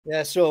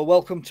Yeah, so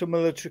welcome to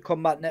Military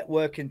Combat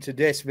Network. In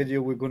today's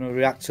video, we're going to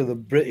react to the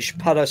British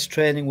Paras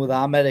training with the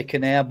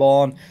American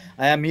Airborne.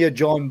 I am here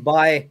joined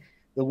by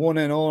the one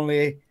and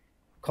only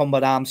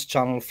Combat Arms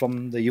channel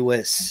from the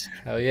US.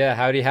 Oh yeah,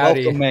 howdy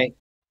howdy. Welcome, mate.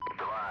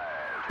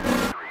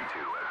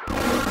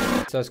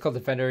 So it's called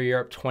Defender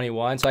Europe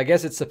 21. So I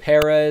guess it's the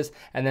Paras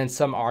and then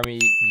some army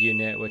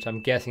unit, which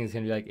I'm guessing is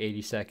going to be like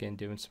 82nd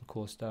doing some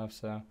cool stuff.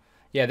 So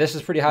yeah, this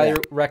is pretty highly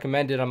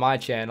recommended on my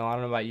channel. I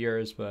don't know about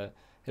yours, but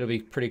it'll be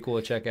pretty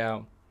cool to check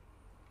out.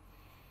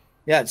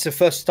 Yeah, it's the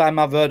first time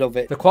I've heard of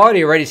it. The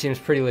quality already seems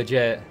pretty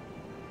legit.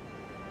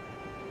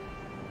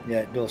 Yeah,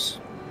 it does.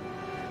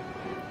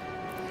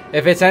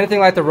 If it's anything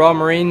like the Royal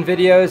Marine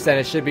videos, then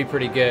it should be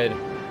pretty good.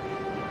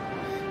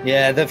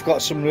 Yeah, they've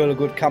got some really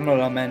good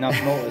cameramen,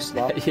 I've noticed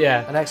that.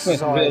 Yeah. An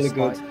exercise really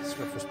good. like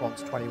Swift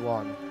Response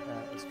 21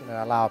 is going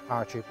to allow a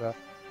paratrooper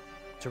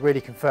to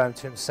really confirm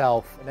to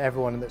himself and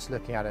everyone that's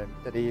looking at him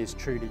that he is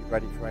truly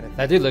ready for anything.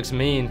 That dude looks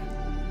mean.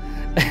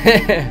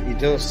 He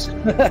does.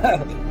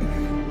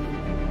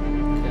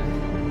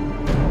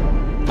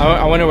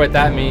 I wonder what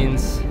that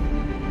means.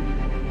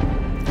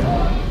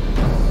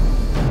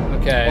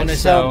 Okay, On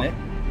his so helmet?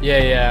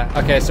 yeah.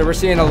 Okay, so we're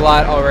seeing a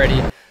lot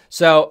already.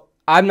 So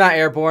I'm not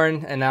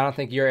airborne, and I don't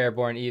think you're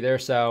airborne either.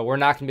 So we're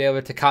not gonna be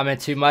able to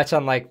comment too much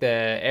on like the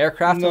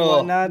aircraft and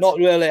whatnot. Not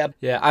really.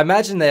 Yeah, I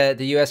imagine that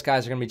the U.S.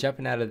 guys are gonna be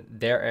jumping out of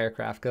their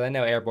aircraft because I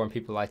know airborne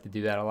people like to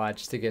do that a lot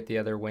just to get the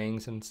other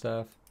wings and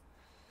stuff.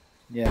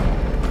 Yeah.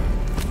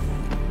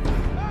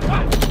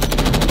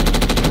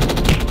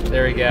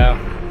 There we go.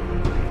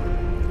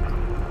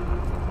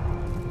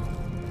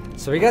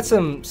 So we got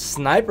some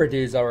sniper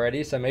dudes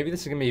already, so maybe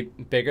this is gonna be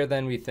bigger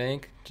than we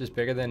think, just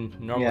bigger than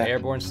normal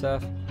airborne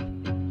stuff.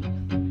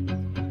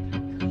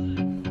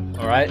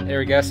 All right, there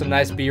we go, some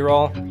nice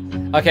B-roll.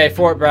 Okay,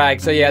 Fort Bragg,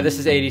 so yeah, this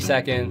is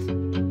 82nd.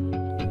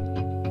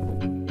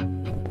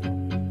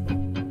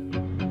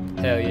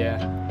 Hell yeah.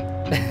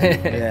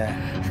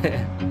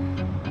 Yeah.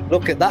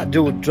 Look at that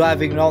dude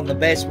driving around the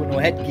base with no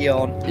headgear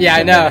on. Yeah,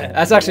 I know.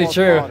 That's actually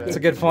true. That's a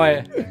good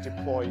point.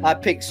 I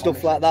picked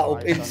stuff like that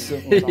up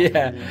instantly.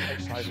 Yeah.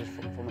 Exercises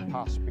from the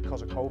past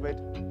because of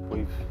COVID.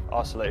 We've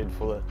isolated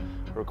for the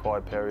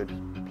required period,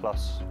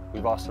 plus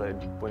we've isolated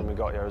when we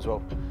got here as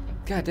well.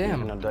 God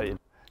damn. Inundated.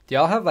 Do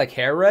y'all have like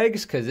hair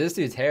regs? Because this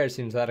dude's hair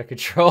seems out of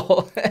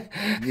control.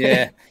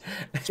 Yeah.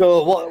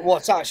 So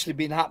what's actually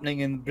been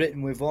happening in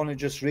Britain, we've only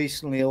just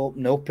recently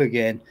opened up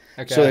again.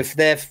 Okay. So if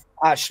they've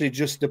actually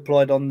just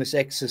deployed on this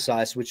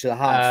exercise, which they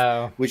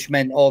have, which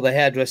meant all the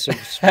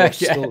hairdressers were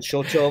still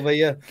shut over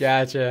here.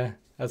 Gotcha.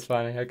 That's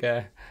funny.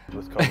 Okay.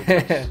 With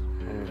COVID tests,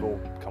 and we've all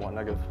come out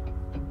negative.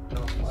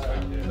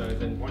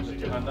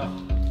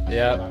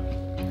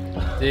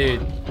 Yep.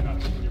 Dude.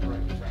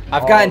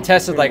 I've gotten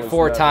tested like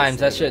 4 times.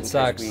 That shit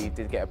sucks. We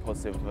did get a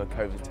positive for a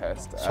COVID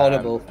test. It's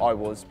horrible. I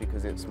was,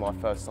 because it's my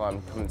first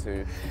time coming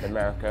to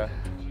America.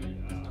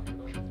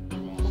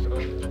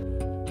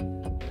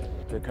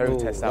 The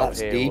COVID test out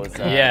here deep. was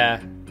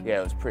yeah,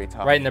 it was pretty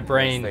tough. Right in the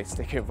brain. They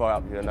stick it right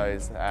up your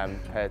nose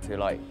compared to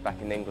like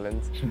back in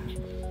England.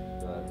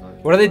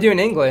 What do they do in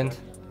England?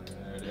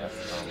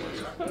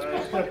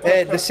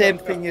 The same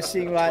thing you're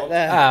seeing right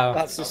there. Oh.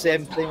 That's the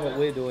same thing that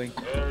we're doing.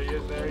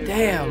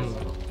 Damn.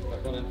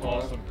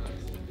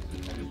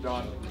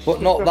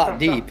 But not that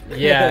deep.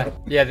 Yeah,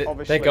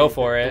 they go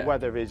for it. The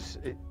weather is,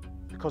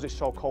 because it's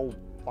so cold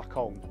back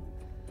home,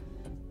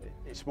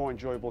 it's more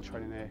enjoyable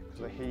training here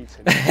because of the heat.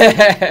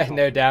 And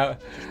No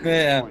doubt.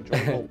 Yeah. more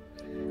enjoyable.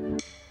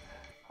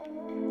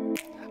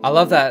 I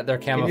love that they're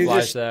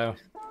camouflaged though.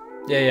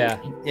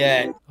 Yeah.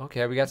 Yeah.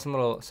 Okay, we got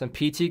some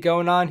PT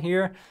going on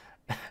here.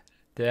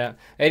 Yeah,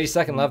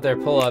 82nd love their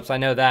pull-ups. I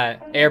know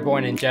that.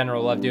 Airborne in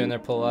general love doing their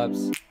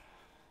pull-ups.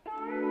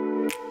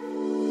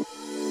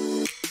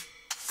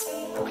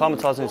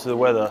 Acclimatising to the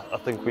weather, I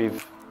think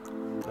we've,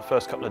 the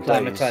first couple of days...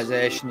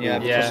 Acclimatisation, yeah,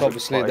 Yeah. because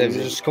obviously they've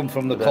just come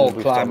from the but then cold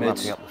we've started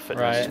climates. ramping up the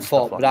fitness Right. and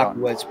Fort stuff like Bragg, that,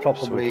 where it's so we can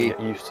probably get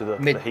used to the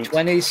heat.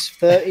 mid-20s,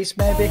 30s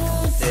maybe.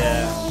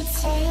 Yeah.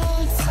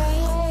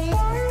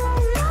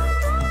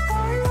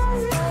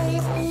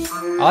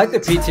 I like the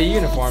PT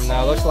uniform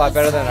though. It looks a lot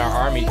better than our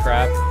army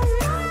crap.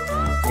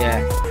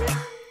 Yeah.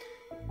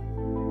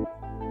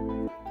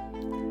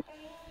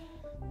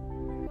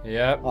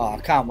 Yep. Oh, I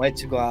can't wait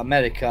to go to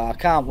America. I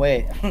can't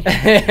wait.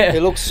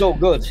 It looks so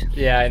good.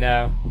 Yeah, I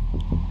know.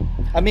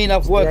 I mean,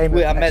 I've The worked aim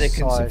with of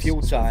Americans a exercise few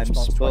Swift times,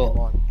 Response but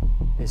 21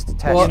 is to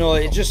test you know,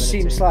 it just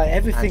possibility seems like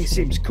everything and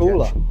seems strategic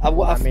cooler. action. I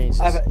What that means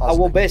is us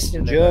was based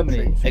in delivering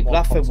Germany, troops at from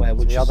one Grafenware, continent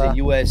which to is the a other,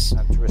 US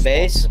and to respond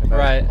base, to an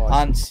Right. emergency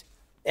crisis. and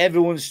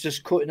everyone's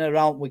just cutting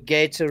around with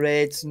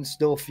Gatorades and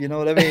stuff. You know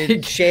what I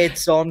mean?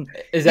 Shades on.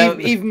 Is that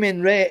even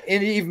in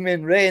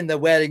rain, they're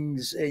wearing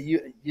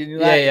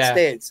United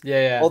States.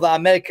 Yeah. All the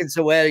Americans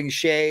are wearing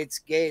shades,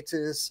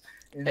 gaiters,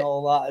 and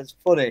all that. It's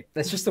funny.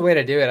 That's just the way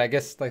to do it. I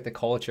guess like the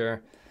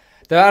culture.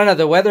 Though, I don't know,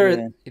 the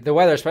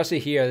weather, especially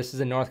here, this is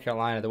in North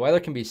Carolina, the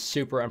weather can be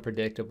super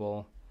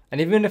unpredictable.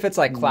 And even if it's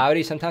like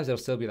cloudy, sometimes it'll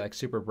still be like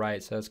super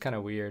bright, so it's kind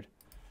of weird.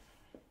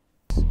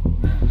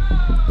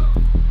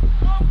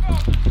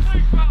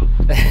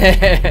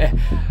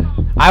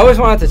 I always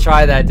wanted to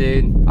try that,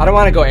 dude. I don't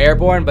want to go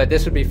airborne, but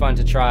this would be fun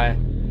to try.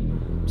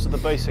 So the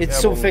basic. It's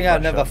something I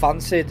never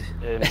fanced.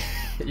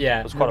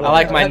 Yeah, It's quite a I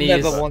like my I knees.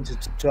 never wanted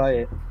to try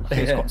it. I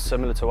think it's quite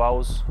similar to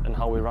ours and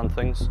how we run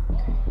things.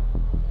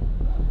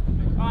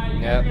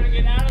 Yeah.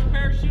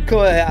 Cool,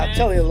 I'll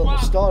tell you a little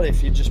story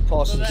if you just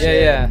pause this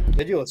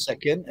video a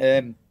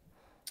second.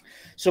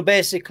 So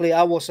basically,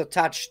 I was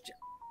attached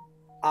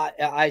at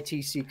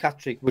ITC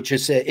Catterick, which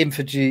is an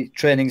infantry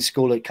training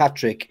school at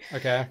Catterick.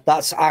 Okay.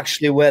 That's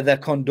actually where they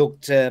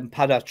conduct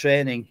para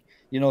training.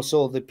 You know,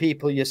 so the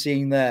people you're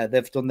seeing there,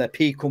 they've done their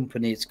P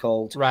company, it's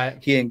called, right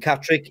here in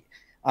Catterick.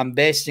 I'm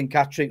based in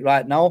Catterick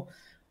right now,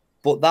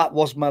 but that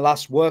was my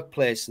last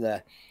workplace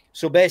there.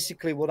 So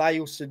basically what I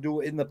used to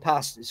do in the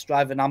past is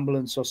drive an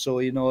ambulance or so,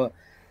 you know,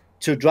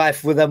 to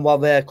drive with them while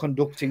they're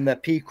conducting their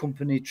P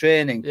company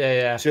training.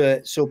 Yeah.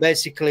 So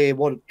basically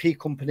what P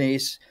company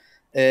is,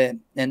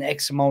 an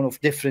X amount of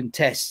different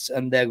tests,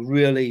 and they're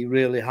really,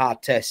 really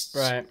hard tests.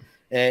 Right.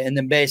 And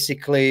then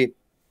basically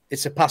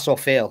it's a pass or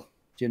fail.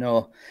 You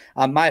know,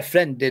 and my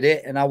friend did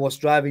it, and I was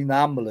driving the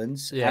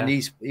ambulance, and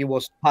he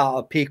was part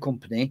of P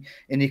company,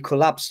 and he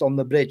collapsed on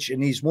the bridge,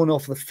 and he's one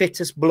of the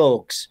fittest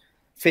blokes,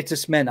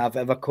 fittest men I've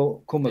ever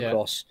come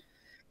across.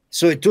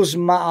 So it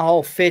doesn't matter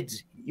how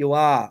fit you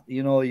are,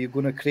 you know, you're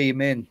gonna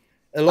cream in.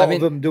 A lot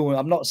of them do.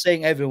 I'm not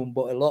saying everyone,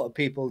 but a lot of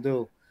people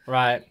do.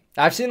 Right.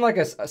 I've seen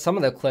like some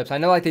of the clips. I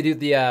know like they do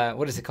the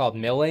what is it called,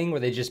 milling, where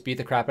they just beat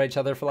the crap out of each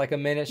other for like a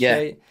minute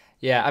straight.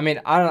 Yeah. I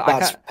mean, I don't know.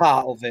 That's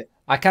part of it.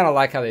 I kind of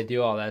like how they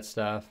do all that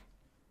stuff.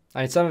 I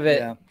mean, some of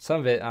it, I don't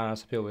know,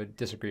 some people would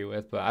disagree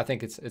with, but I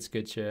think it's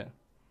good shit.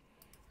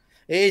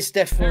 It is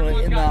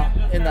definitely in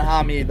the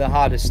army the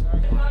hardest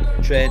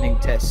training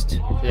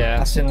test. Yeah,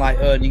 that's in like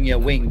earning your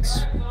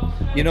wings.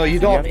 You know, you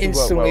don't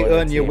instantly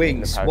earn your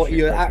wings. What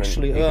you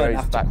actually earn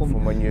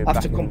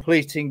after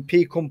completing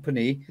P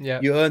company,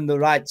 you earn the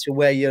right to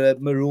wear your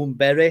maroon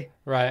beret.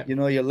 Right. You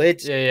know, your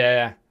lids.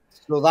 Yeah.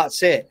 So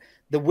that's it.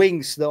 The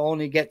wings they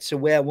only get to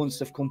wear once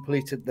they've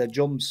completed their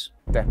jumps.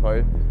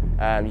 Depot,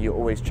 you're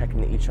always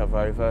checking each other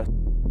over.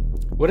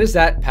 What is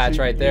that patch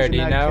right there? Do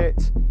you know?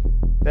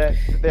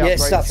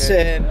 Yes, that's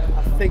I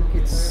think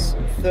it's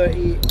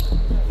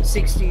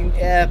 16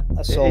 air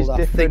assault.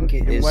 I think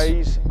it is.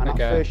 Ways, and at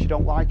first you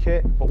don't like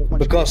it, but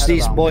because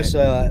these boys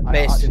are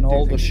based in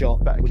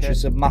Aldershot, which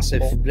is a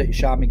massive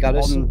British Army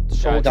garrison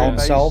down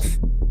south.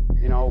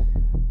 You know.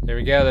 There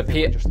we go. The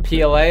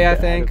PLA, I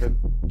think.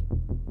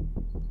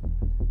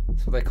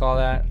 That's what they call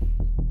that.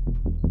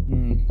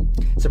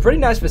 It's a pretty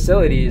nice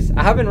facilities.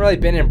 I haven't really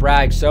been in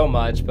Bragg so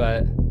much,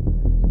 but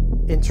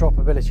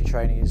interoperability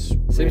training is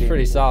seems really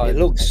pretty solid. It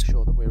looks, make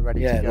sure that we're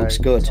ready to go. It looks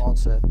good. To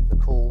answer the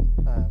call,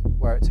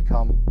 where it to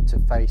come to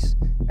face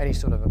any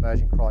sort of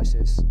emerging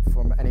crisis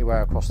from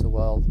anywhere across the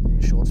world in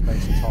a short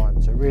space of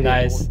time. So really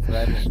important for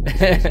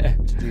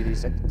everyone to do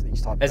these types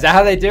of Is that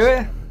how they do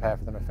it? Prepare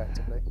for them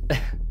effectively.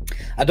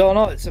 I don't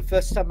know. It's the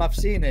first time I've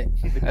seen it.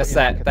 That's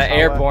that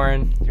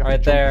Airborne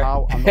right there.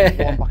 And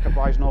one back at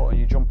rise note, and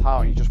you jump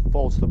out and you just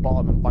fall to the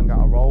bottom and bang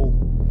out a roll.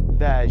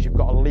 There's you've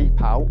got to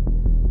leap out.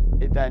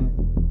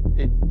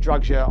 It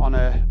drags you on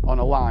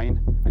a line,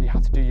 and you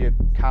have to do your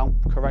count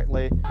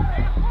correctly.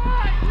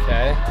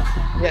 Okay.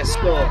 Yes.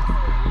 So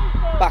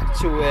back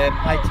to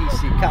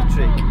ITC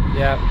Catterick.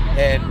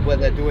 Yeah. Where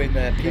they're doing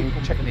their P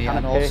company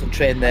and also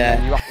train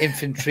their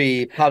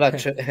infantry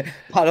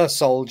para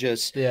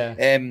soldiers.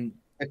 Yeah.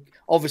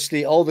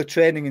 Obviously, all the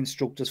training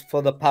instructors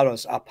for the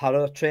paras are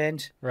para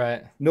trained.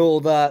 Right. No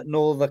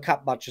other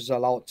cap badges are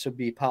allowed to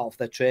be part of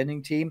their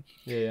training team.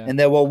 Yeah. And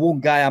there were one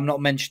guy, I'm not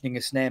mentioning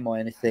his name or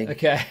anything.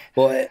 Okay.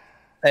 But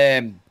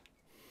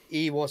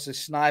he was a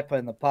sniper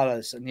in the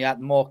paras, and he had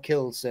more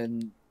kills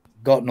than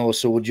God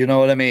knows who. Do you know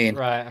what I mean?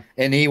 Right.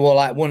 And he was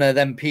like one of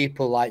them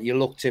people, like you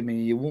looked at him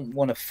and you wouldn't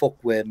want to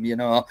fuck with him, you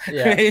know.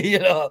 Yeah. You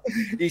know,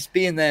 he's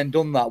been there and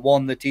done that,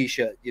 worn the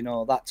t-shirt, you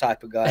know, that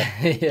type of guy.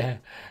 Yeah.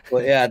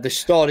 But yeah, the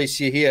stories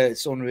you hear,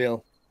 it's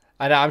unreal.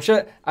 I know. I'm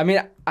sure. I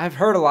mean, I've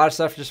heard a lot of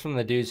stuff just from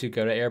the dudes who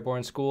go to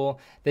Airborne school.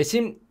 They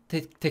seem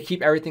to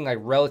keep everything like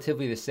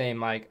relatively the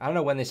same. Like, I don't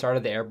know when they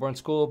started the Airborne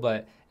school,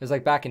 but it was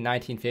like back in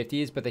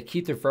 1950s. But they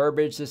keep the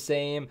verbiage the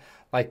same.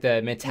 Like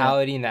the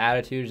mentality and the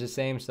attitude is the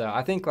same. So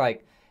I think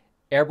like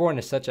Airborne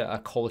is such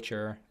a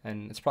culture,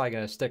 and it's probably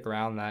going to stick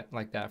around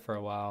like that for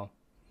a while.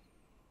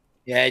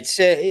 Yeah,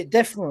 it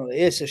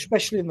definitely is,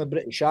 especially in the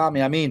British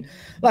Army. I mean,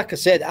 like I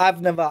said,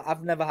 I've never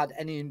had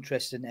any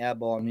interest in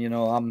Airborne. You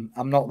know,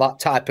 I'm not that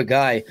type of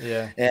guy.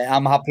 Yeah,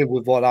 I'm happy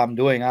with what I'm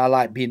doing. I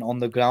like being on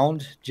the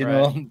ground. Do you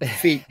know,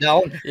 feet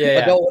down. Yeah,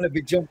 I don't want to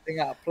be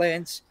jumping out of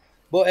planes.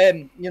 But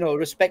you know,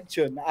 respect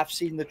to him. I've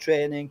seen the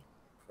training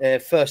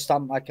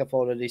firsthand, like I've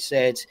already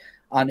said,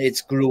 and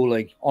it's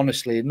grueling.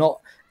 Honestly, not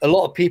a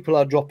lot of people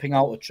are dropping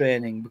out of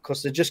training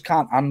because they just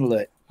can't handle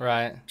it.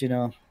 Right. Do you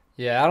know?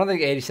 Yeah, I don't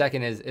think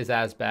 82nd is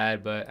as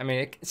bad, but I mean,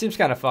 it seems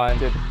kind of fun.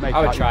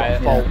 I would try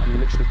it. And you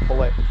literally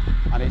pull it,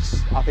 and I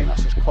think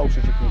that's as close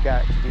as you can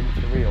get to doing it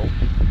for real.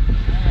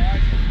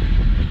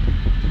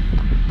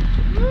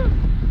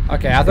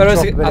 Okay, I thought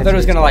it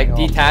was gonna like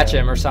detach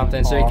him or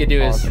something, so he could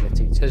do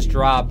his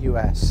drop.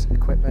 US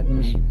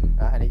equipment,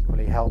 and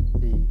equally help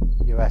the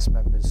US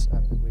members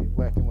that we're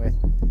working with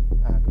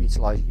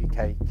utilize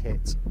UK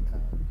kit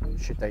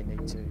should they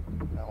need to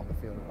on the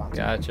field of battle.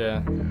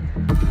 Gotcha.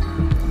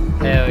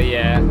 Hell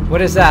yeah!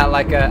 What is that?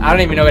 Like I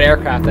don't even know what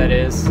aircraft that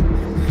is.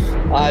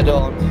 I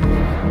don't.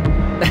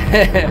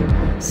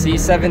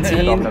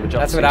 C-17.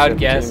 That's what I would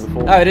guess.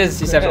 Before. Oh, it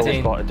is It's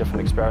C-17. quite a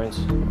different experience.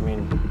 I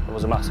mean, it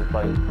was a massive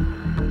plane,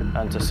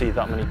 and to see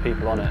that many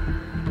people on it,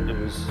 it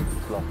was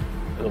like,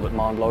 a little bit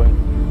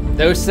mind-blowing.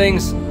 Those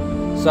things.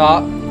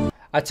 So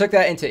I took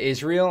that into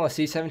Israel, a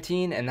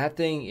C-17, and that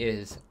thing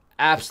is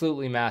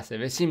absolutely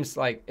massive. It seems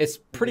like it's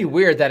pretty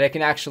weird that it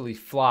can actually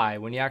fly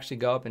when you actually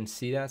go up and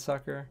see that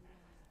sucker.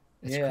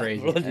 It's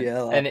crazy.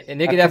 And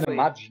they can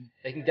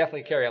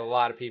definitely carry a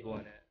lot of people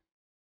in it.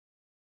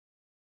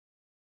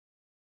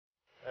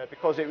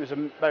 Because it was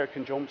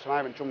American jumps, and I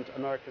haven't jumped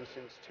American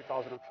since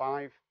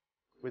 2005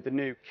 with the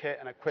new kit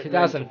and equipment.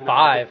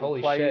 2005,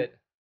 holy shit.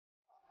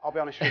 I'll be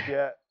honest with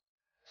you,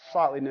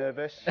 slightly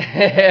nervous. But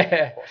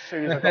as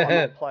soon as I got on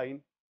that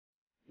plane,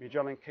 my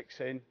adrenaline kicks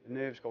in, the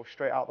nerves go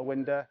straight out the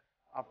window.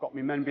 I've got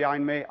my men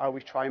behind me. I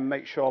always try and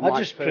make sure I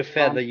just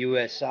prefer the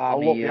US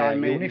Army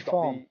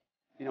uniform.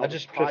 I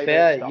just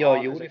prefer your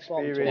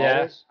uniform.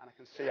 Yeah.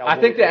 I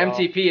think the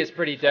MTP is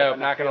pretty dope,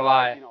 not gonna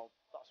lie.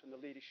 That's when the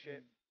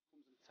leadership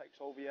comes and takes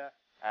over you.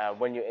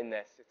 When you're in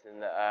there sitting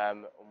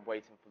and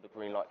waiting for the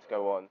green light to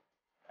go on,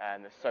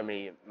 and there's so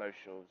many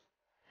emotionals,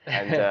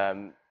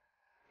 and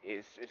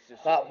it's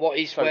just that what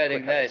he's so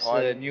wearing there is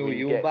the new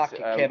U-back. It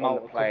came out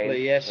a couple of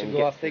years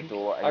ago, I think.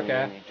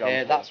 Okay.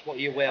 Yeah, that's what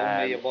you wear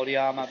under your body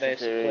armor,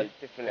 basically.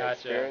 Different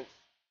experience.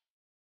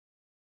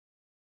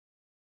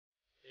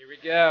 Here we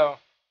go.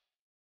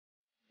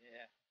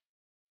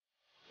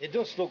 Yeah. It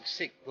does look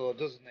sick though,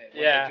 doesn't it?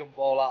 When Yeah. you jump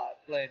all out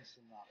of planes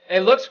and that.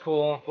 It looks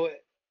cool.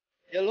 But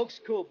it looks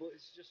cool, but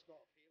it's just not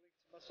appealing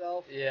to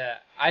myself. Yeah.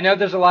 I know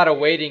there's a lot of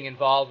weighting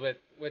involved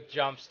with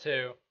jumps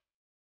too.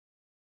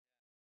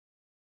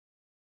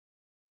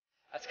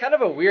 That's kind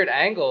of a weird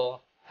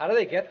angle. How do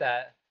they get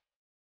that?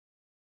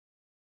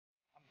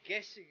 I'm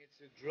guessing it's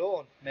a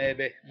drone,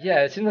 maybe.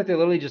 Yeah, it seems like they're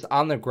literally just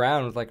on the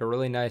ground with like a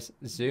really nice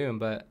zoom,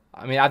 but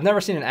I mean, I've never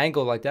seen an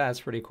angle like that.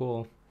 It's pretty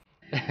cool.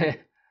 Yeah,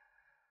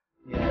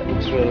 it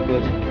looks really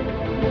good.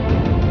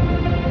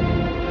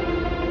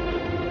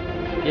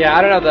 Yeah,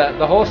 I don't know,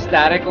 the whole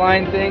static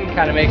line thing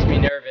kind of makes me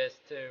nervous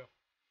too.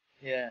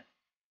 Yeah.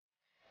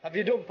 Have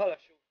you done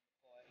parachute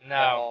before?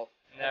 No,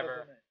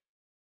 never.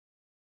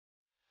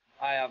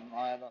 I haven't.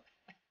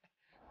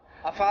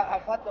 I've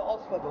had the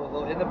offer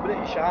though in the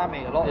British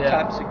Army a lot of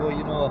times to go.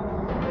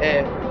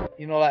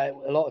 Like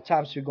a lot of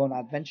times we go on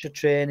adventure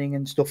training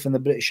and stuff in the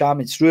British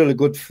Army. It's really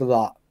good for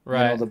that.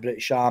 Right. The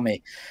British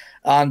Army,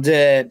 and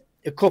a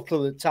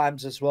couple of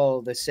times as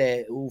well they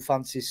say who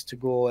fancies to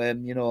go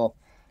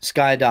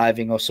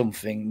skydiving or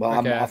something.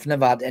 But I've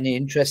never had any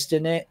interest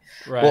in it.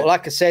 Right. But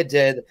like I said,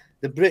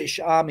 the British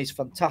Army is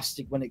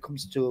fantastic when it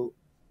comes to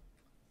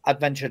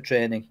adventure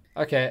training.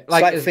 Okay.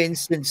 Like for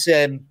instance,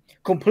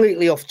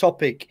 completely off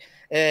topic,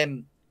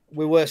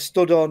 we were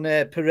stood on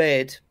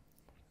parade,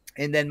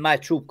 and then my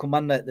troop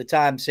commander at the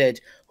time said,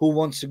 "Who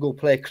wants to go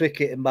play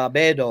cricket in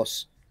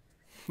Barbados?"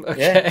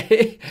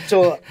 Okay. Yeah?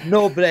 So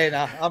no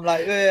brainer. I'm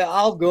like,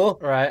 I'll go.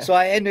 Right. So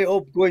I ended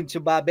up going to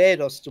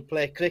Barbados to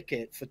play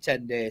cricket for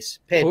 10 days,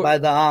 paid by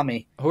the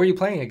army. Who are you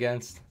playing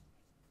against?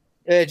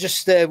 We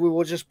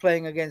were just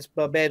playing against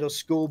Barbados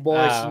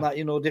schoolboys and that,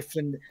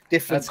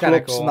 different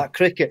clubs cool. And that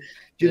cricket.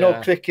 Do you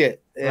know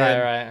cricket?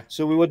 Right.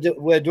 So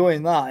we're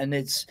doing that, and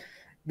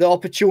the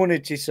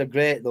opportunities are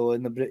great though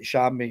in the British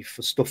Army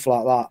for stuff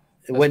like that.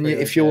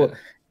 If you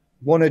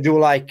want to do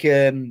like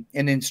an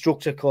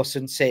instructor course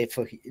and say,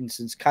 for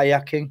instance,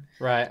 kayaking,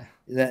 right?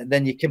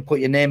 Then you can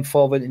put your name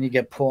forward and you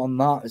get put on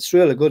that. It's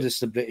really good as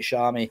the British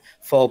Army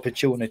for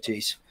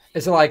opportunities.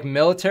 Is it like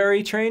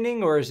military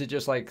training, or is it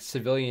just like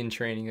civilian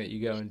training that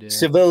you go and do?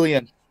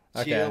 Civilian.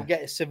 Okay. So you'll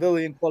get a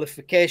civilian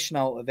qualification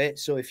out of it.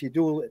 So if you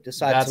do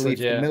decide to leave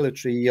the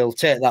military, you'll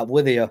take that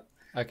with you.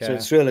 Okay. So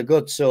it's really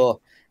good.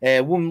 So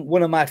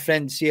one of my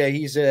friends here,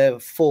 he's a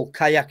full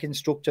kayak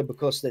instructor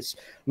because there's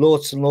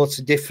loads and loads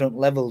of different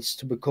levels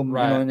to become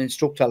an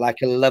instructor, like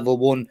a level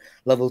 1,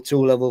 level 2,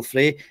 level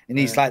 3. And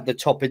he's like the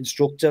top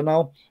instructor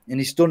now.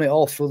 And he's done it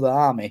all through the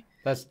army.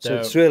 That's dope. So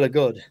it's really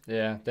good.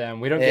 Yeah, damn.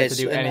 We don't get to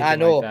do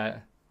anything like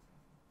that.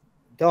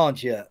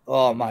 Don't you?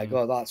 Oh my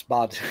God, that's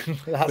bad.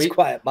 That's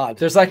quite bad.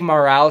 There's like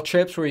morale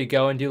trips where you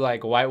go and do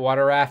like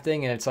whitewater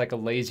rafting and it's like a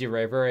lazy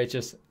river.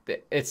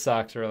 It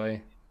sucks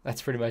really.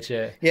 That's pretty much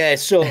it. Yeah,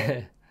 so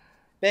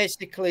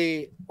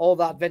basically all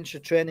the adventure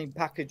training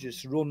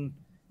packages run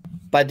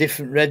by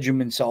different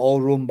regiments are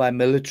all run by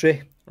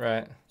military.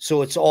 Right.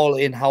 So it's all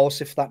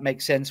in-house, if that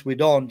makes sense. We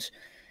don't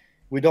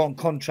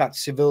contract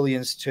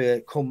civilians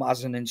to come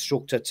as an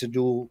instructor to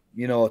do,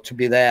 to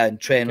be there and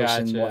train us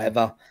and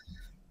whatever.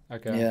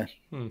 Okay. Yeah.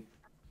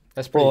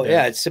 That's pretty good.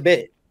 Yeah, it's a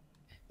bit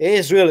It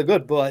is really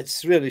good, but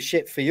it's really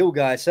shit for you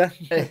guys, huh?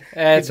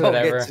 It's you don't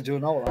whatever. Get to do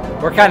no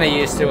that. We're kind of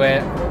used to it.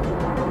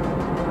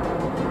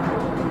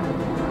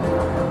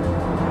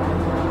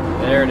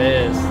 There it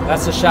is.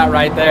 That's the shot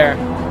right there.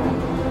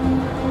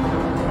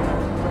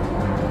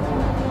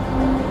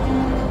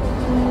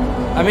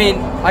 I mean,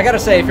 I gotta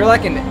say, if you're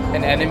like an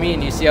enemy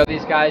and you see all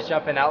these guys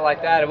jumping out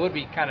like that, it would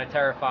be kind of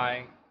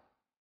terrifying.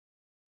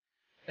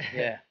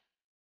 Yeah.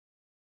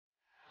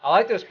 I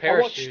like those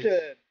parachutes.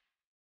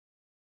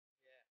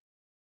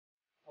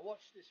 I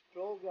watched this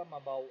program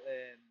about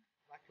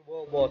like a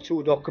World War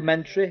II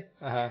documentary.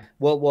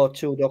 World War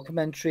II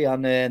documentary,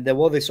 and there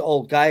was this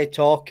old guy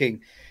talking.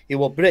 He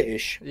was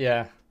British.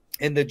 Yeah.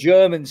 And the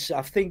Germans,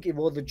 I think it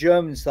was the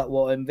Germans that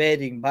were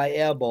invading by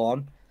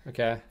airborne.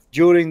 Okay.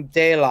 During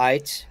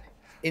daylight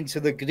into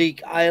the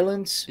Greek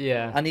islands.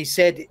 Yeah. And he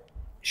said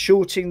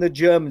shooting the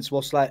Germans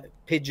was like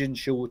pigeon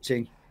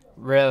shooting.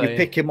 Really? You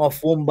pick him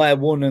off one by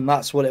one, and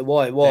that's what it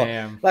was. It was.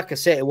 Damn. Like I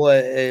said, it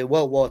was a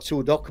World War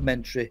II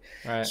documentary.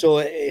 Right. So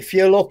if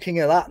you're looking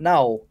at that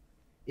now,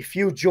 if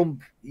you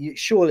jump,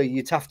 surely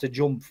you'd have to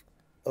jump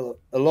a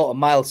lot of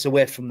miles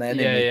away from the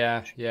enemy.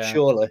 Yeah.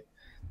 Surely.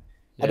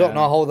 Yeah. I don't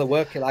know how they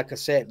work it. Like I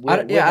said,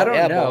 I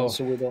don't know.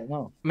 So we don't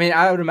know. I mean,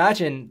 I would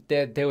imagine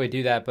they would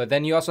do that, but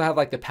then you also have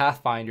like the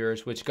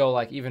Pathfinders, which go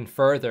like even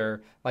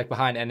further, like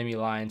behind enemy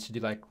lines to do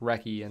like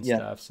recce and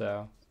stuff.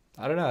 So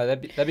I don't know.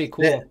 That'd be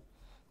cool. Yeah.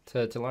 To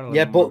learn a little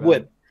yeah, more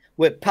but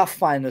with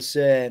Pathfinders,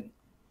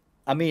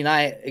 I mean,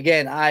 I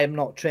am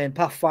not trained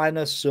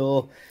Pathfinders,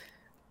 so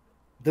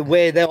the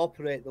way they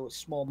operate those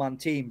small man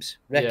teams,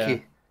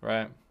 recce,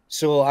 right?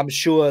 So I'm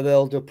sure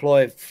they'll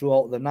deploy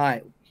throughout the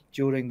night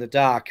during the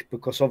dark,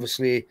 because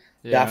obviously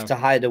they have to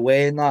hide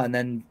away in that, and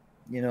then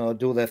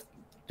do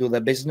their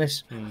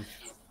business.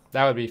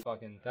 That'd be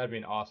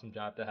an awesome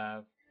job to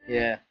have.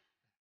 Yeah.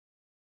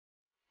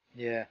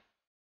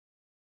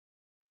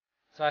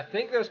 So I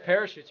think those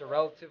parachutes are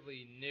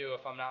relatively new,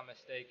 if I'm not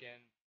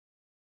mistaken.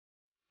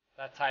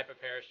 That type of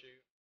parachute.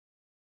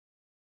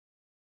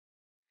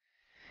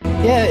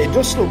 Yeah, it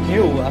does look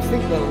new. I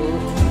think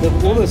the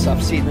others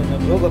I've seen in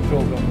another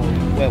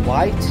program were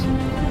white.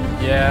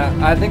 Yeah,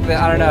 I think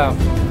that, I don't know.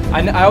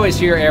 I always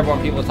hear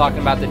airborne people talking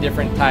about the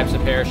different types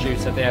of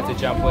parachutes that they have to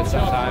jump with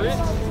sometimes.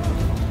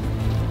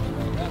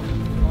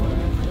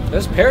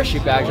 Those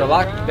parachute bags are a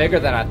lot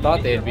bigger than I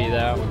thought they'd be,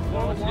 though.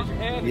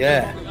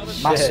 Yeah,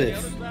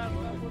 massive.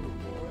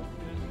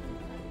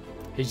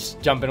 He's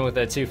jumping with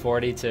a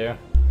 240 too.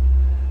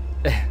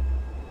 We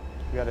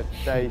had a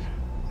day,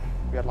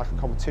 we had like a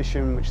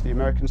competition which the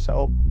Americans set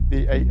up,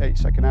 the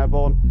 82nd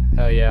Airborne.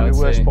 Hell yeah! And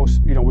we were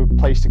supposed, we were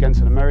placed against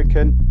an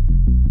American,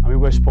 and we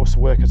were supposed to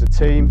work as a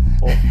team,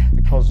 but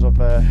because of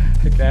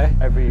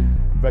every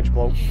reg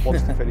bloke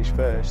wants to finish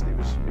first, it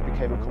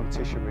became a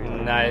competition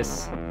really.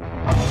 Nice.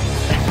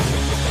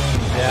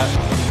 Yeah.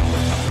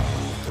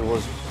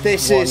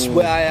 This is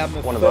where I am.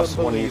 One of us,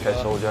 one UK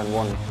soldier and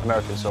one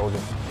American soldier.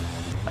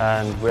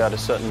 And we had a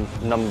certain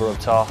number of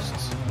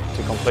tasks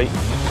to complete.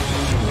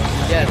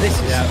 Yeah, this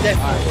is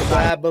definitely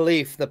where I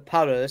believe the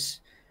Paras,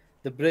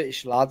 the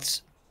British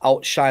lads,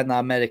 outshine the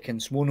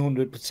Americans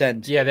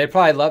 100%. Yeah, they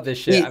probably love this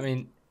shit. I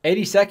mean,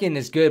 82nd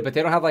is good, but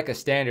they don't have like a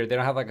standard. They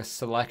don't have like a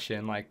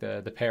selection like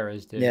the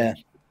Paras do. Yeah,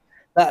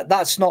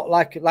 that's not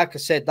like I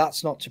said.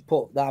 That's not to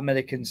put the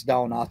Americans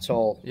down at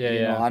all.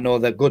 Yeah, I know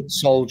they're good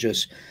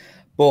soldiers,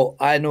 but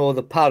I know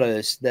the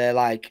Paras. They're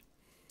like,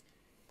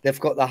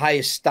 they've got the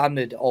highest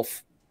standard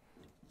of.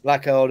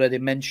 Like I already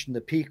mentioned,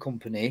 the P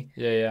company.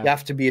 Yeah. You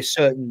have to be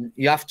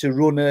you have to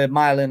run 1.5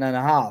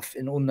 miles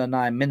in under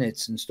 9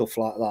 minutes and stuff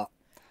like that.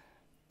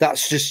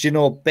 That's just,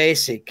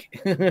 basic.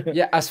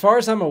 Yeah, as far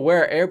as I'm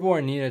aware,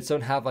 airborne units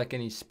don't have like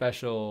any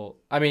special.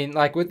 I mean,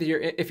 like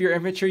if you're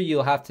infantry,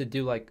 you'll have to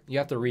do you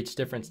have to reach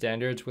different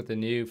standards with the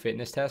new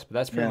fitness test, but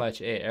that's pretty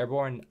much it.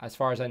 Airborne, as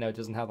far as I know,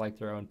 doesn't have like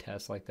their own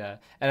tests like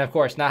that. And of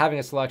course, not having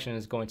a selection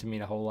is going to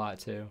mean a whole lot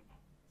too.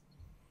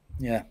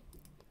 Yeah.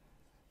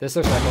 This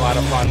looks like a lot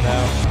of fun,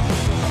 though.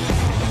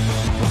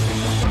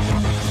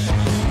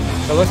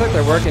 So it looks like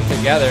they're working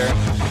together.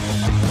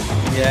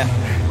 Yeah.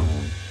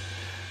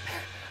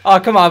 Oh,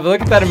 come on, but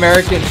look at that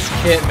American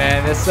kit,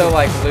 man. It's so,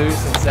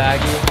 loose and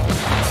saggy.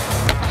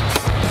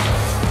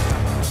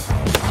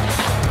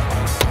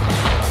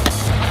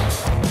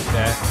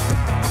 Okay.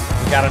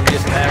 We got him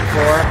using the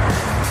M4.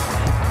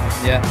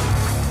 Yeah.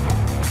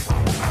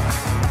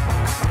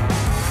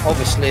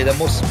 Obviously, they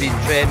must have been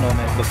trained on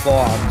it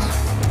beforehand.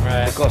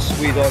 Right. Because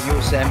we don't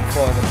use them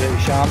for the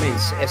British Army,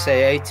 it's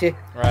SA-80.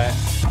 Right.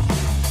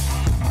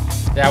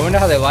 Yeah, I wonder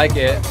how they like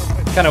it.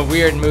 Kind of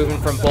weird moving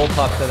from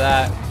bullpup to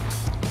that.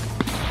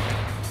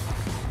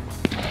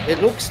 It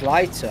looks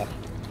lighter.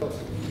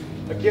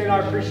 Again, I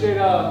appreciate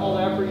all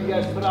the effort you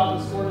guys put out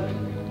this morning.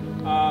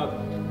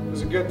 It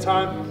was a good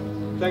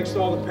time. Thanks to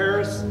all the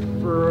Paras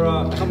for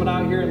coming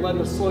out here and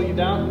letting us slow you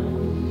down.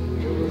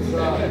 It was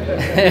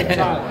good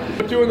time.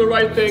 We're doing the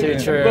right thing,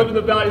 living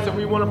the values that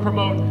we want to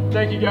promote.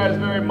 Thank you guys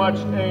very much,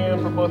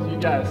 and for both of you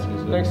guys.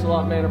 Thanks a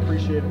lot, man.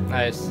 Appreciate it.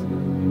 Nice.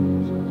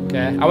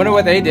 Okay, I wonder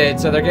what they did.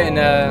 So they're getting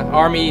an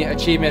Army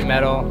Achievement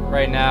Medal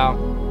right now.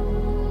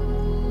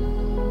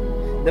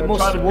 They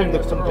must have won the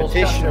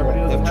competition.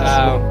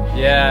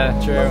 Yeah,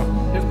 true.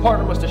 His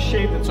partner must have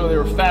shaped it so they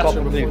were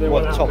faster before they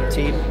went out top there.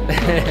 team.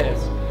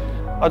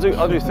 I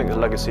do think the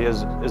legacy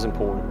is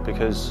important,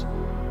 because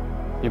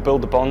you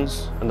build the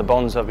bonds, and the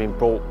bonds have been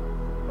brought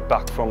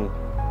back from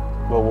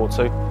World War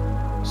II.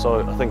 So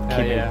I think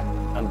keeping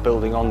and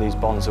building on these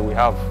bonds that we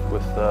have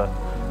with the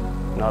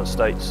United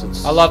States,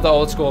 I love the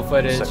old school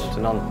footage. Second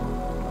to none.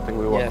 I think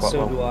we work quite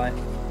well. So do I.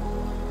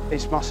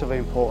 It's massively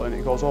important.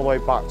 It goes all the way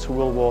back to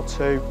World War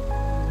II,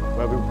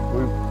 where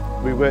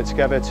we worked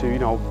together to, you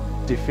know,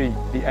 defeat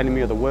the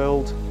enemy of the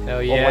world.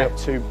 Hell yeah. All the way up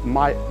to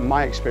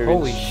my experience,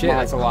 Holy shit, my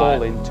that's a lot.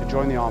 calling to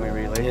join the army,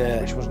 really,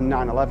 which was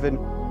 9/11.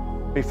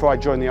 Before I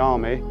joined the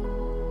army,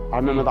 I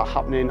remember that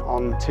happening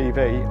on TV,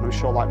 and I'm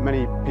sure like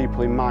many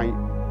people in my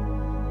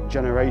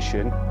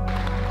generation,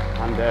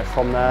 and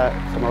from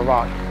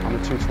Iraq and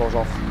the 2 tours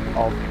off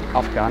of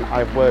Afghan,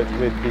 I've worked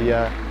with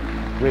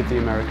the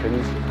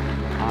Americans,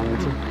 and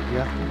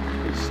yeah,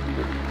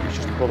 it's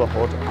just a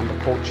brotherhood, and the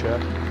culture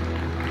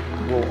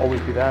will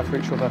always be there for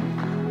each other.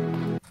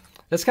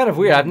 That's kind of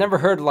weird. I've never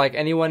heard like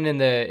anyone in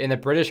the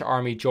British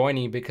Army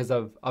joining because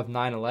of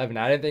 9/11.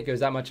 I didn't think it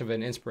was that much of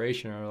an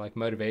inspiration or like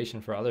motivation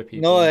for other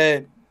people.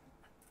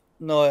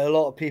 No, a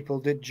lot of people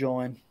did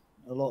join.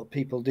 A lot of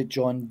people did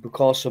join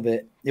because of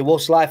it. It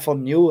was life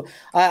on you.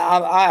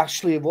 I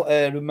actually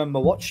remember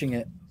watching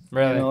it.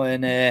 Really? You know,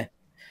 and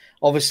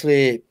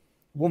obviously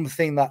one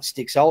thing that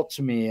sticks out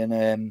to me,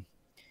 and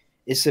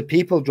it's the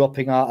people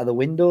dropping out of the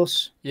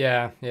windows.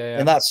 Yeah.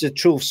 And that's a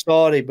true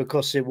story,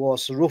 because it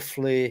was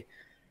roughly.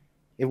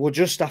 It was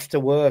just after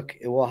work.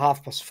 It was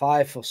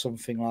 5:30 or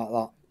something like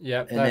that.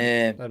 Yeah,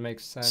 and, that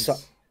makes sense. So,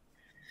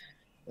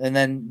 and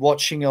then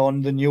watching it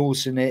on the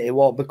news, and it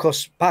was,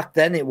 because back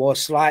then it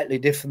was slightly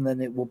different than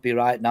it would be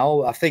right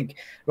now. I think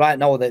right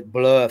now they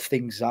blur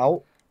things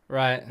out.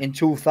 Right. In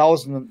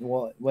 2000,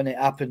 when it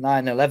happened,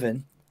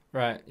 9/11.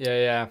 Right.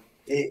 Yeah.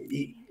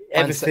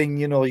 Everything,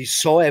 you know, you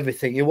saw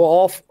everything. It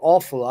was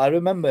awful. I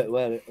remember it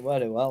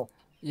very well.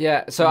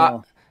 Yeah.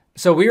 So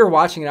So we were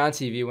watching it on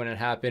TV when it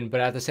happened, but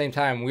at the same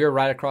time, we were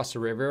right across the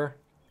river,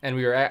 and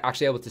we were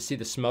actually able to see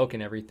the smoke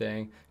and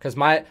everything. Because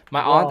my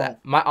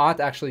aunt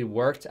actually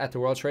worked at the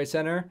World Trade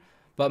Center,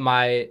 but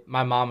my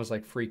mom was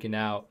like freaking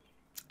out,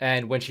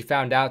 and when she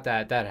found out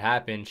that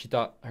happened, she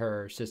thought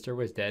her sister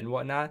was dead and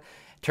whatnot.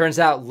 Turns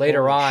out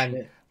later on,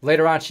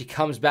 she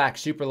comes back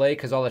super late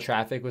because all the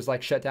traffic was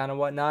like shut down and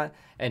whatnot,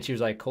 and she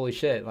was like, "Holy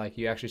shit! Like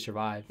you actually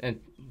survived!" And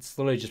it's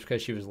literally just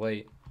because she was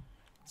late.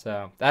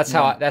 So that's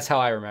how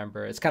I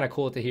remember. It's kind of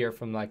cool to hear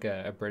from like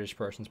a British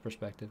person's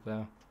perspective,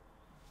 though.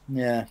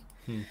 Yeah,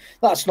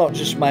 that's not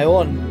just my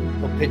own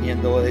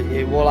opinion, though.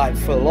 It was like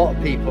for a lot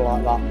of people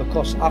like that,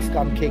 because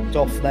Afghan kicked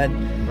off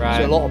then. Right.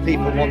 So a lot of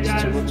people wanted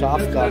to go to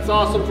Afghan. That's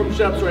awesome from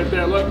Sheps right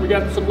there. Look, we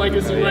got some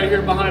legacy right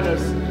here behind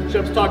us.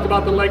 Sheps talked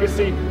about the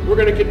legacy. We're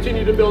going to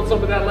continue to build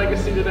some of that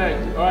legacy today.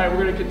 All right,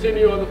 we're going to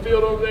continue on the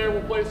field over there.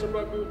 We'll play some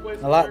rugby. We'll play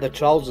some I like the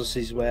trousers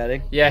he's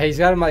wearing. Yeah, he's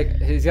got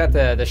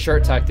the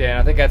shirt tucked in.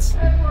 I think that's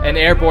an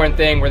Airborne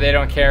thing where they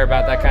don't care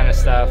about that kind of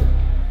stuff.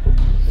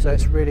 So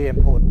it's really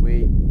important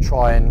we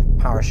try and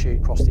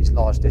parachute across these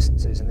large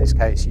distances. In this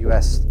case, the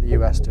US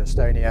to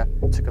Estonia,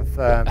 to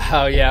confirm.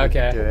 Oh yeah,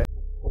 okay. Do it.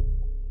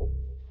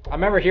 I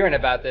remember hearing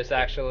about this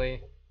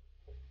actually.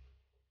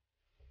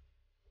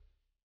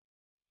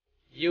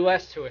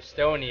 US to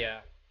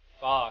Estonia.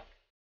 Fuck.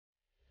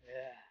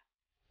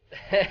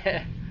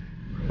 Yeah.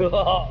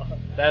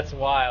 That's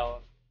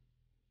wild.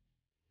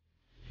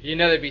 You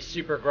know they'd be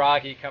super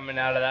groggy coming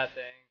out of that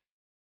thing.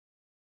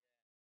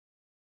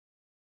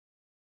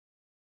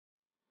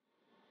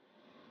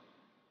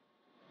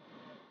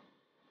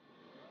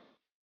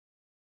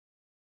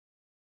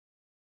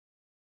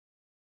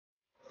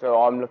 So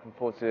I'm looking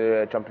forward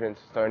to jumping into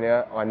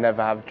Estonia. I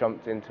never have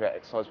jumped into an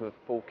exercise with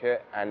a full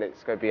kit, and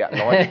it's going to be at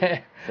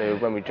night. So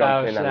when we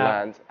jump in and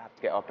land, I have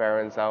to get our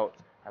bearings out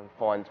and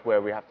find where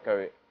we have to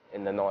go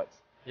in the night.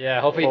 Yeah,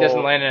 hopefully he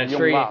doesn't land in a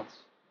tree. Young lads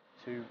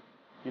to,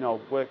 you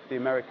know, work with the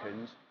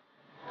Americans,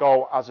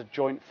 go as a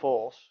joint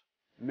force,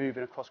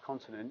 moving across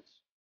continents,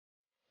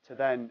 to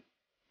then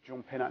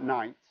jump in at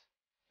night,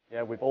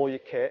 yeah, with all your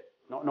kit,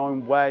 not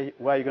knowing where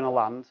you're going to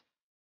land,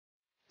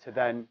 to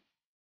then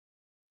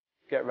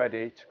get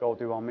ready to go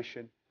do our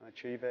mission and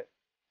achieve it.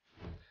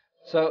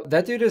 So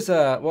that dude is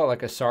what,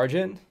 like a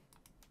sergeant?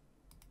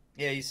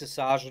 Yeah, he's a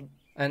sergeant.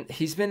 And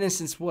he's been in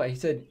since what? He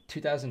said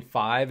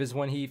 2005 is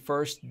when he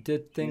first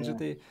did things with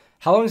the...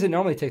 How long does it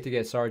normally take to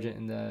get sergeant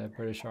in the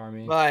British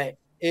Army? Right.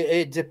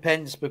 It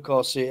depends,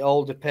 because it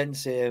all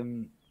depends.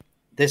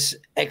 There's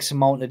X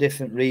amount of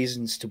different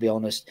reasons, to be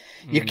honest.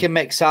 You can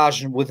make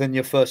sergeant within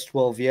your first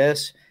 12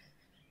 years.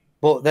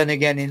 But then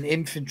again, in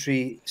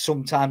infantry,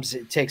 sometimes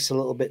it takes a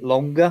little bit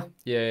longer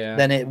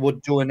than it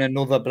would do in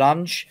another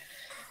branch.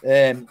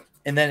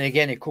 And then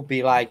again, it could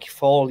be like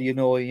fall, you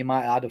know, you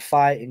might have had a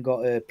fight and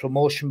got a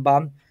promotion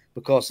ban,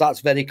 because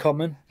that's very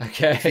common.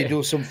 Okay. If you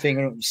do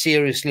something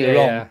seriously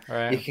wrong,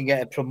 right. you can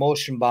get a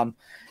promotion ban.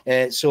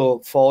 So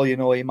fall, you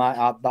know, you might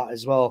have that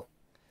as well.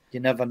 You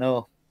never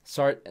know.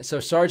 So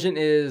sergeant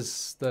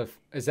is that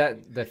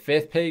the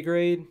 5th pay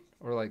grade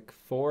or like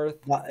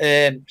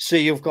 4th? So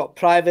you've got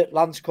private,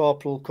 lance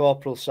corporal,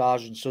 corporal,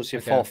 sergeant. So it's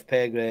your 4th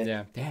pay grade.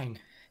 Yeah. Dang.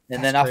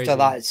 And then after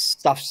that, it's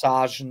staff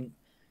sergeant.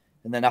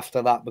 And then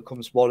after that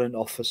becomes warrant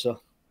officer.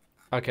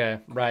 Okay,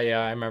 right,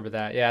 yeah, I remember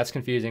that. Yeah, it's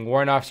confusing.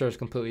 Warrant officer is a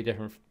completely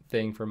different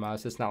thing from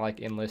us. It's not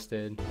like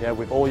enlisted. Yeah,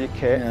 with all your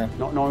kit,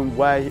 not knowing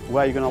where you're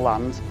going to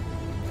land.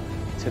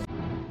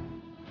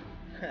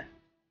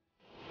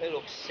 It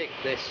looks sick,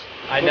 this.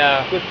 I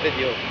know. Good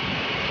video.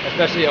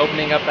 Especially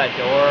opening up that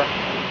door.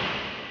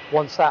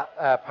 Once that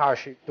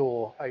parachute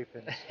door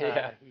opens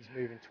yeah. and he's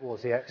moving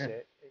towards the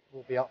exit, it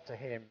will be up to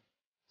him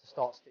to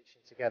start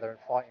stitching together and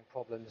fighting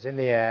problems in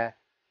the air,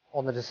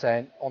 on the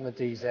descent, on the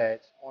DZ,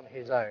 on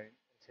his own,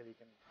 until he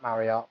can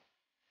marry up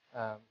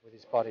with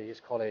his buddy, his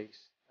colleagues,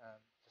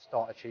 to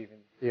start achieving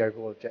the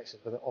overall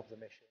objectives of the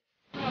mission.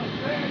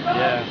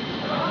 Yeah.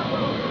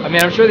 I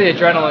mean, I'm sure the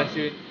adrenaline's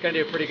going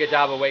to do a pretty good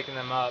job of waking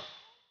them up.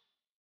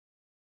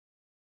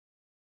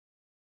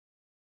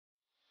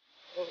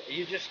 Are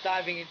you just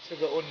diving into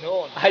the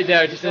unknown? I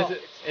know, just into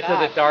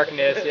the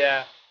darkness,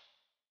 yeah.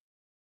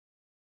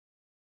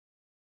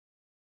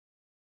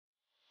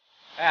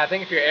 Yeah, I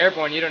think if you're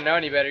airborne, you don't know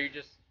any better. You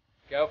just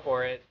go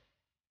for it.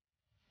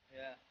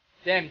 Yeah.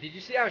 Damn, did you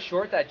see how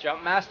short that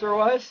jump master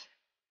was?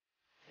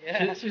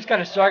 Yeah. She was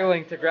kind of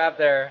struggling to grab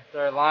their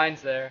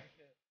lines there.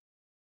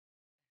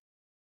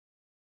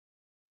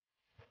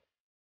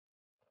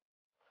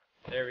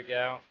 There we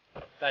go.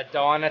 That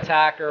dawn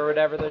attack or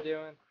whatever they're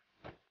doing.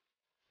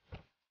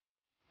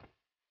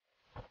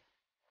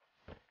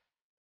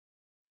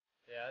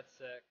 Yeah, that's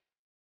sick.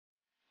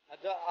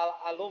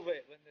 I love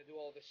it when they do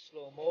all this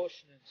slow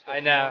motion and stuff. I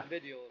know. In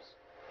videos.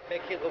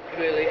 Make it look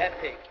really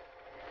epic.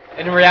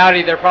 In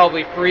reality, they're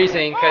probably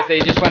freezing because they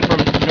just went from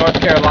North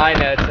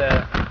Carolina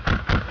to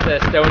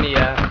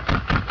Estonia.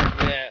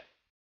 Yeah.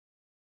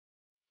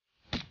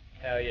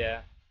 Hell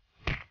yeah.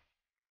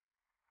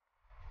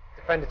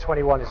 Defender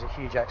 21 is a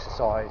huge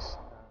exercise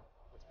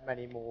with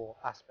many more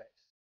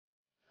aspects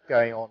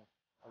going on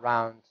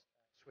around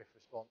swift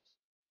response.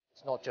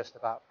 It's not just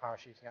about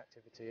parachuting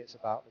activity, it's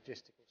about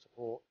logistical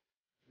support,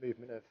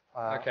 movement of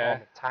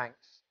armored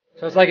tanks.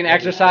 So it's like an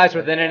exercise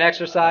within an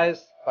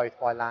exercise? Both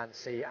by land,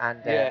 sea and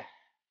air. Yeah.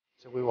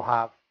 So we will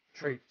have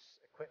troops,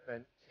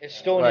 equipment.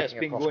 Estonia's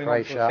been going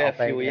on for a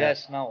fair few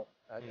years now.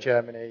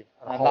 Germany,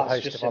 and a whole that's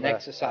host just of an other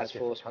exercise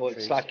for us, but countries,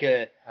 it's like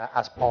a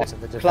as part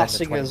of the Defender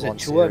classing as a 21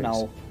 tour series.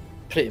 now,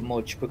 pretty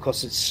much,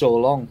 because it's so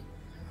long.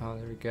 Oh,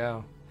 there we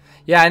go.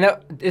 Yeah, I know.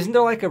 Isn't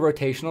there like a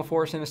rotational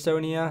force in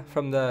Estonia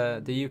from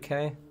the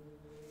UK?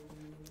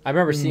 I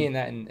remember seeing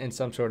that in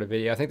some sort of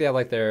video. I think they have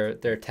like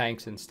their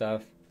tanks and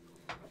stuff.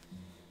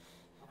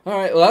 All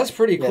right, well, that's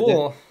pretty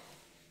cool.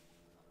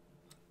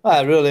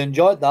 I really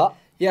enjoyed that.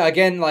 Yeah,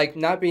 again, like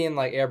not being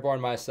like airborne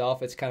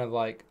myself, it's kind of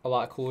like a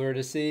lot cooler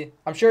to see.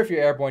 I'm sure if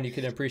you're airborne, you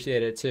can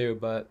appreciate it too,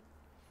 but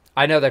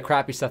I know the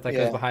crappy stuff that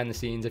goes behind the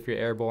scenes if you're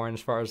airborne,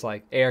 as far as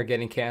like air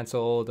getting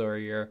canceled or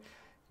you're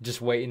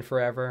just waiting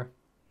forever.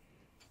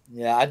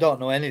 Yeah, I don't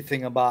know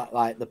anything about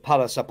like the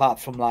Paras apart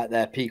from like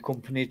their P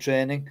company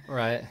training.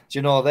 Right. Do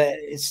you know that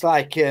it's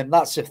like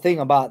that's the thing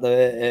about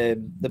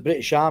the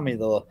British Army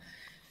though.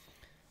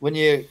 When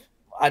you,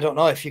 I don't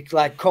know if you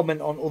like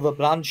comment on other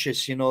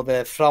branches, you know,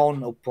 they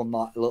frown up on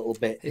that a little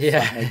bit. If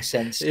that makes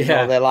sense. You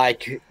know, they're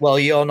like, well,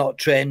 you're not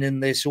trained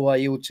in this. Who are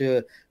you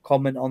to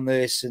comment on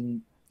this?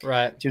 And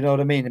right. Do you know what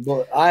I mean?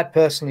 But I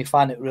personally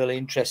find it really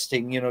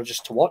interesting, you know,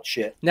 just to watch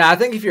it. Now, I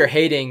think if you're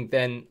hating,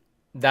 then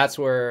that's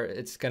where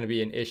it's going to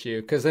be an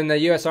issue, because in the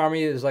U.S.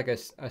 Army there's like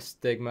a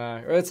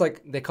stigma, or it's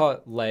like they call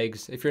it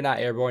legs. If you're not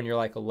airborne, you're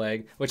like a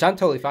leg, which I'm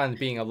totally fine with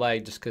being a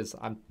leg, just because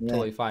I'm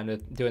totally fine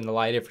with doing the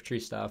light infantry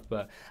stuff.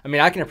 But I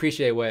mean, I can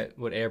appreciate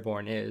what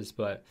airborne is,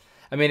 but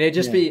I mean,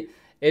 it'd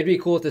be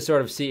cool to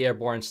sort of see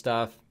airborne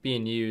stuff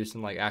being used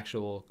in like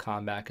actual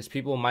combat, because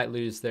people might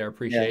lose their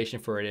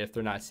appreciation for it if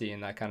they're not seeing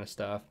that kind of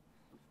stuff.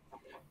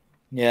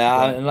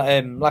 Yeah,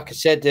 and like I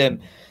said,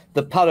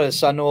 the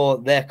Paras, I know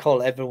they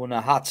call everyone a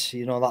hat.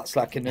 You know, that's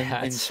like an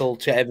insult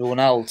to everyone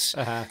else.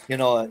 You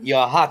know, you're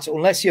a hat.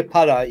 Unless you're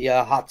Para, you're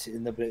a hat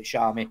in the British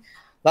Army.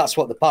 That's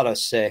what the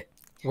Paras say.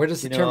 Where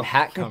does the term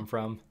hat come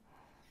from?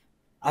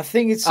 I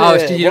think it's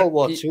World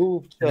War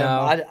II.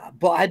 No.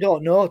 But I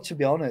don't know, to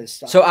be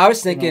honest. So I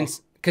was thinking,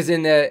 because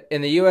in the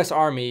U.S.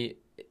 Army,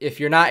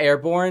 if you're not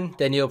airborne,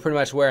 then you'll pretty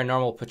much wear a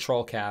normal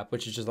patrol cap,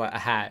 which is just like a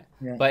hat.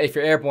 Yeah. But if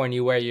you're airborne,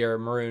 you wear your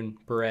maroon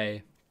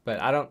beret. But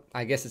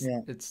I guess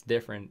it's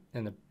different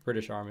in the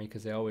British Army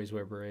because they always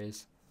wear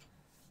berets.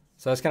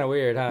 So that's kind of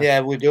weird, huh?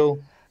 Yeah, we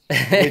do.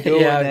 We do.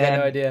 Yeah, I've got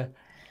no idea.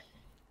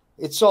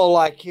 It's all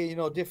like, you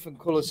know, different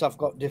colours have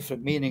got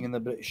different meaning in the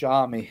British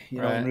Army, you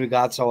know, in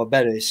regards to our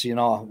berets, you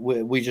know.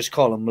 We just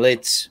call them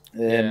lids.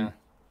 So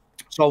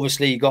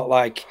obviously you got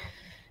like,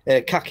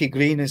 Khaki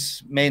green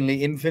is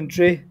mainly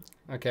infantry.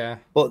 Okay.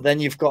 But then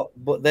you've got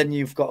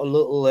a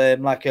little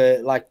like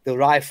the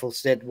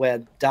rifles that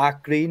wear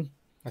dark green.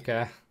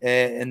 Okay.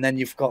 And then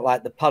you've got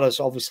like the paras,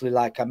 obviously,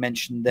 like I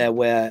mentioned, there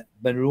wear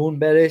maroon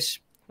berets.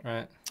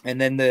 Right. And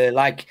then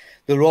the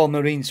Royal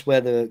Marines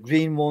wear the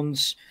green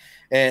ones.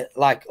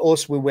 Like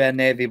us, we wear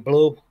navy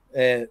blue.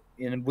 We're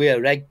a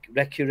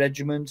recce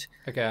regiment.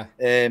 Okay.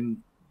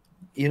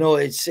 You know,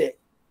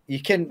 you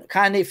can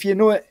kind of,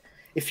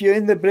 if you're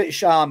in the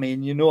British Army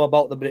and you know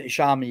about the British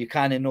Army, you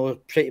kind of know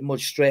pretty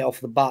much straight off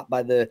the bat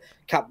by the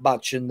cap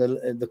badge and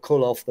the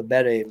colour of the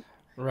beret,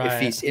 right, if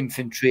he's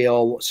infantry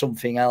or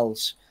something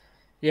else.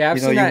 Yeah,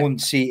 you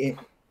wouldn't see it.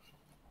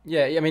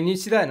 Yeah, I mean, you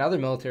see that in other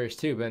militaries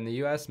too, but in the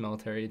U.S.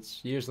 military,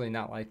 it's usually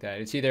not like that.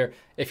 It's either,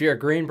 if you're a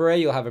Green Beret,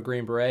 you'll have a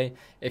Green Beret.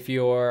 If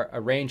you're a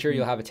Ranger,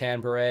 you'll have a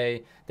tan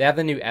beret. They have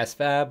the new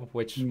SFAB,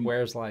 which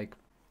wears like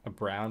a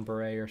brown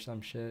beret or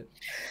some shit.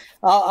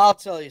 I'll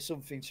tell you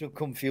something to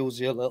confuse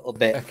you a little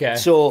bit. Okay.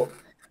 So,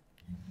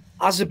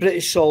 as a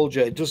British soldier,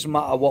 it doesn't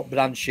matter what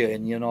branch you're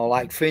in,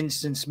 like, for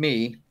instance,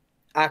 me,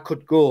 I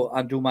could go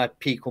and do my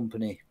P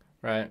company.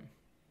 Right.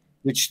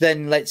 Which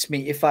then lets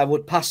me, if I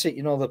would pass it,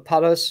 the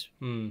paras,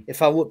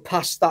 if I would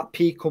pass that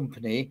P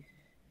company,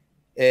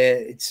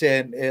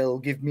 it'll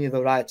give me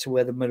the right to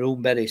wear the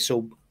maroon beret.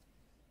 So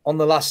on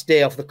the last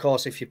day of the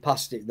course, if you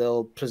passed it,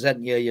 they'll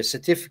present you your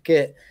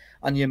certificate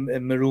and your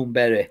maroon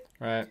beret.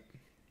 Right.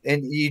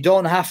 And you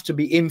don't have to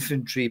be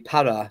infantry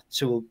para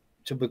to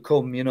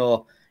become,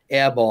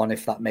 airborne,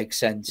 if that makes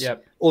sense.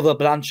 Yep. Other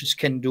branches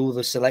can do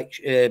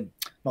the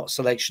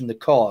the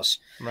course.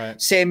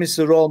 Right. Same as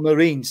the Royal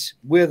Marines.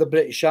 We're the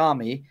British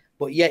Army,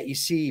 but yet you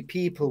see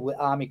people with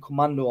Army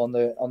Commando on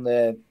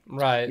the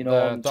right,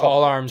 the top,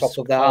 all arms top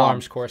of the all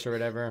arms course or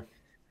whatever.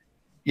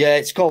 Yeah,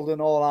 it's called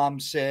an all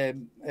arms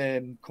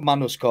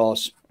commandos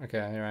course.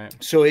 Okay, right.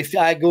 So if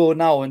I go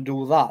now and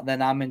do that,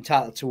 then I'm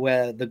entitled to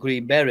wear the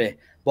green beret,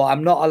 but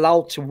I'm not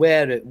allowed to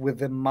wear it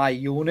within my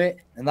unit,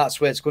 and that's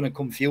where it's going to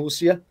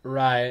confuse you.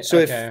 Right. So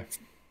okay.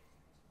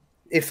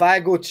 If I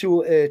go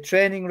to a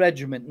training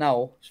regiment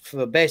now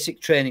for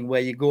basic training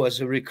where you go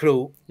as a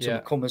recruit to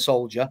become a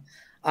soldier,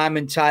 I'm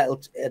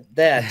entitled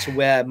there to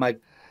wear my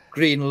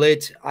green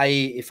lid,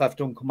 i.e. if I've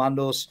done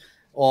commandos,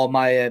 or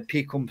my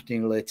P company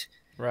lid.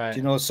 Right.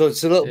 So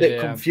it's a little bit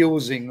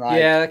confusing.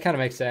 Yeah, that kind of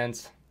makes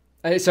sense.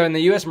 So in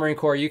the U.S. Marine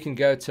Corps, you can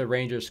go to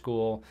Ranger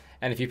School,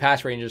 and if you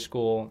pass Ranger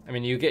School, I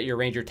mean, you get your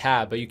Ranger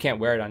tab, but you can't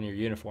wear it on your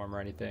uniform or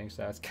anything.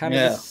 So it's kind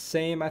of the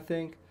same, I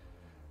think.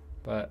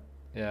 But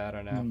yeah, I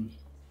don't know.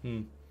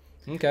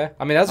 Okay.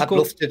 I mean, that's I'd cool.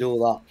 love to do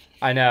that.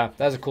 I know.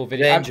 That was a cool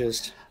video.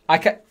 Rangers.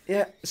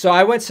 Yeah. So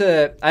I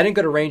didn't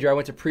go to Ranger. I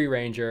went to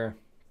Pre-Ranger,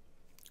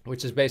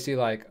 which is basically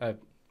like a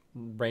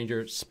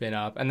Ranger spin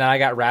up, and then I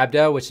got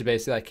rhabdo, which is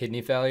basically like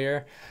kidney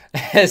failure.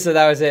 So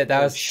that was it.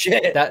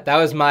 That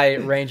was my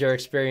Ranger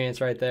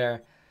experience right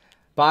there.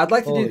 But I'd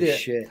like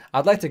to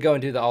I'd like to go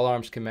and do the all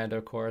arms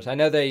commando course. I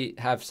know they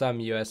have some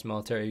U.S.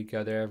 military. You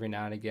go there every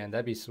now and again.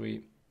 That'd be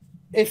sweet.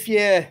 If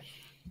you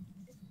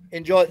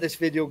enjoyed this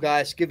video,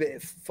 guys, give it a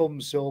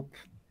thumbs up.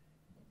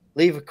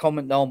 Leave a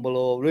comment down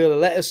below. Really,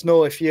 let us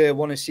know if you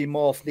want to see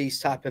more of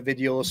these type of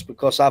videos,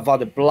 because I've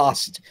had a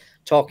blast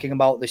talking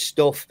about this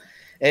stuff.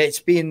 It's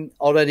been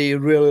already a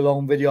really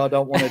long video. I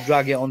don't want to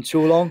drag it on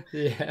too long.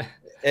 Yeah.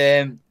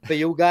 For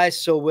you guys,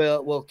 so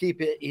we'll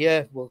keep it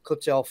here. We'll cut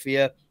it off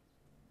here,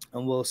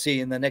 and we'll see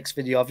you in the next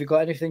video. Have you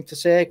got anything to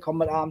say?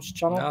 Combat Arms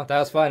channel? No, that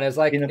was fun. It was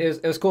like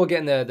it was cool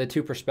getting the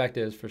two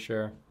perspectives for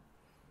sure.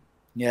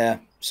 Yeah,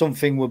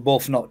 something we're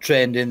both not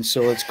trained in,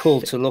 so it's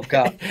cool to look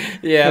at.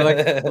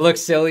 Look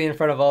silly in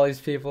front of all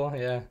these people.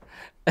 Yeah.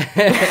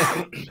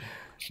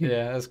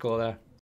 Yeah, that's cool though.